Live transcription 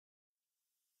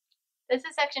This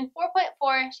is section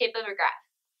 4.4, shape of a graph.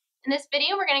 In this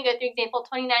video, we're going to go through example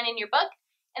 29 in your book,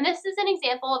 and this is an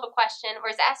example of a question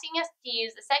where it's asking us to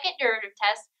use the second derivative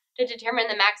test to determine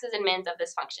the maxes and mins of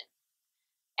this function.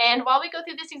 And while we go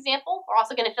through this example, we're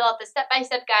also going to fill out the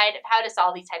step-by-step guide of how to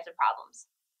solve these types of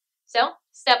problems. So,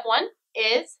 step 1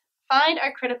 is find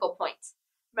our critical points.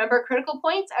 Remember, critical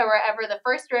points are wherever the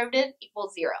first derivative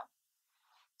equals 0.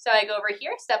 So I go over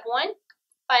here, step 1,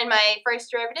 find my first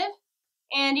derivative,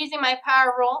 and using my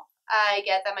power rule, I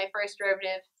get that my first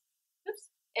derivative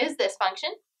is this function.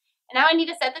 And now I need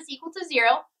to set this equal to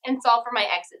 0 and solve for my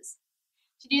x's.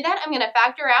 To do that, I'm going to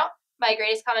factor out my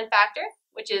greatest common factor,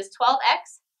 which is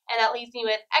 12x, and that leaves me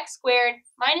with x squared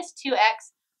minus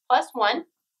 2x plus 1,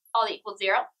 all equals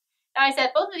 0. Now I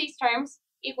set both of these terms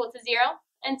equal to 0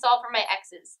 and solve for my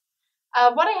x's.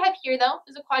 What I have here, though,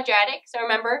 is a quadratic. So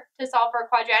remember, to solve for a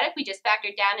quadratic, we just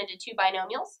factored down into two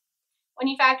binomials. When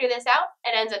you factor this out,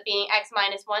 it ends up being x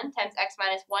minus 1 times x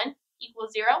minus 1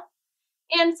 equals 0.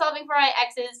 And solving for my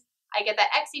x's, I get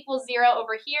that x equals 0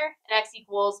 over here, and x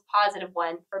equals positive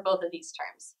 1 for both of these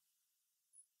terms.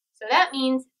 So that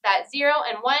means that 0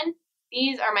 and 1,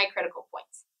 these are my critical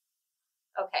points.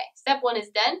 Okay, step 1 is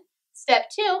done. Step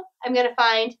 2, I'm going to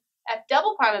find f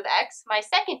double prime of x, my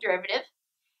second derivative.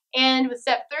 And with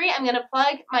step 3, I'm going to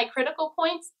plug my critical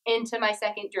points into my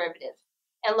second derivative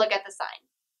and look at the sign.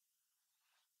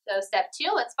 So step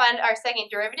 2, let's find our second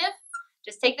derivative.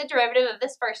 Just take the derivative of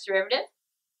this first derivative.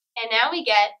 And now we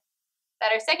get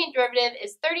that our second derivative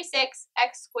is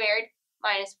 36x squared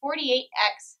minus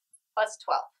 48x plus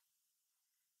 12.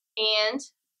 And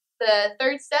the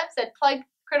third step said plug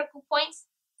critical points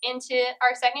into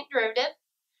our second derivative.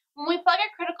 When we plug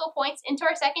our critical points into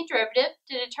our second derivative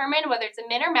to determine whether it's a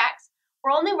min or max,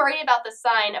 we're only worried about the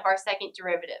sign of our second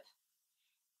derivative.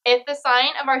 If the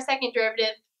sign of our second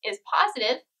derivative is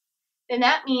positive, then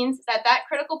that means that that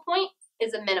critical point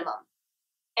is a minimum.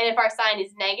 And if our sign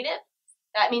is negative,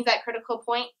 that means that critical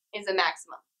point is a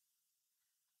maximum.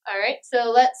 All right,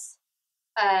 so let's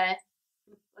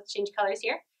change colors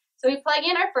here. So we plug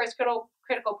in our first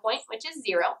critical point, which is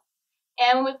 0.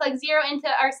 And when we plug 0 into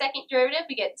our second derivative,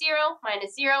 we get 0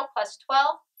 minus 0 plus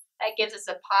 12. That gives us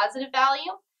a positive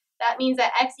value. That means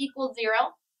that x equals 0,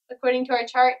 according to our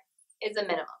chart, is a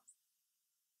minimum.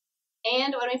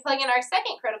 And when we plug in our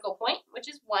second critical point, which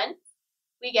is 1,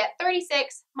 we get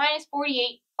 36 minus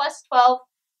 48 plus 12.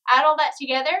 Add all that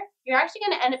together, you're actually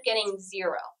going to end up getting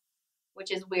 0,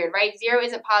 which is weird, right? 0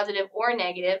 isn't positive or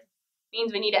negative.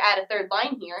 Means we need to add a third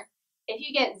line here. If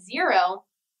you get 0,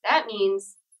 that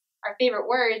means our favorite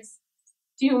words,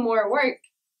 do more work.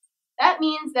 That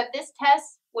means that this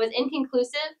test was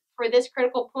inconclusive for this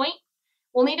critical point.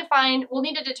 We'll need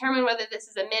to determine whether this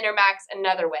is a min or max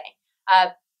another way,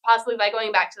 possibly by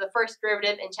going back to the first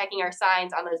derivative and checking our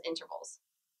signs on those intervals.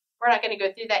 We're not going to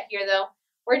go through that here, though.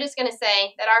 We're just going to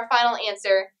say that our final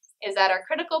answer is that our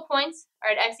critical points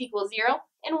are at x equals 0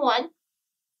 and 1,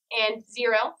 and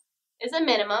 0 is a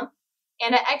minimum,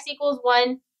 and at x equals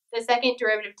 1, the second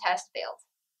derivative test failed.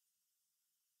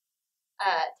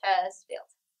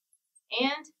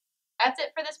 And that's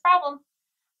it for this problem.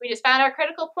 We just found our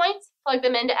critical points, plugged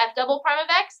them into f double prime of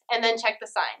x, and then checked the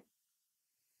sign.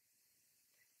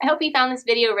 I hope you found this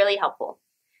video really helpful.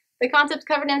 The concepts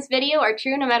covered in this video are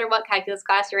true no matter what calculus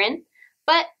class you're in,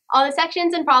 but all the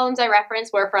sections and problems I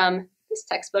referenced were from this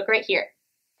textbook right here.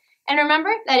 And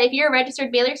remember that if you're a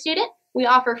registered Baylor student, we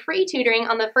offer free tutoring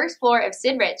on the first floor of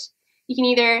Sid Rich. You can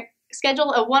either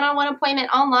schedule a one-on-one appointment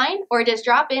online or just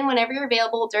drop in whenever you're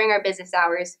available during our business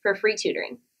hours for free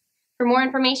tutoring. For more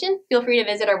information, feel free to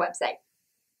visit our website.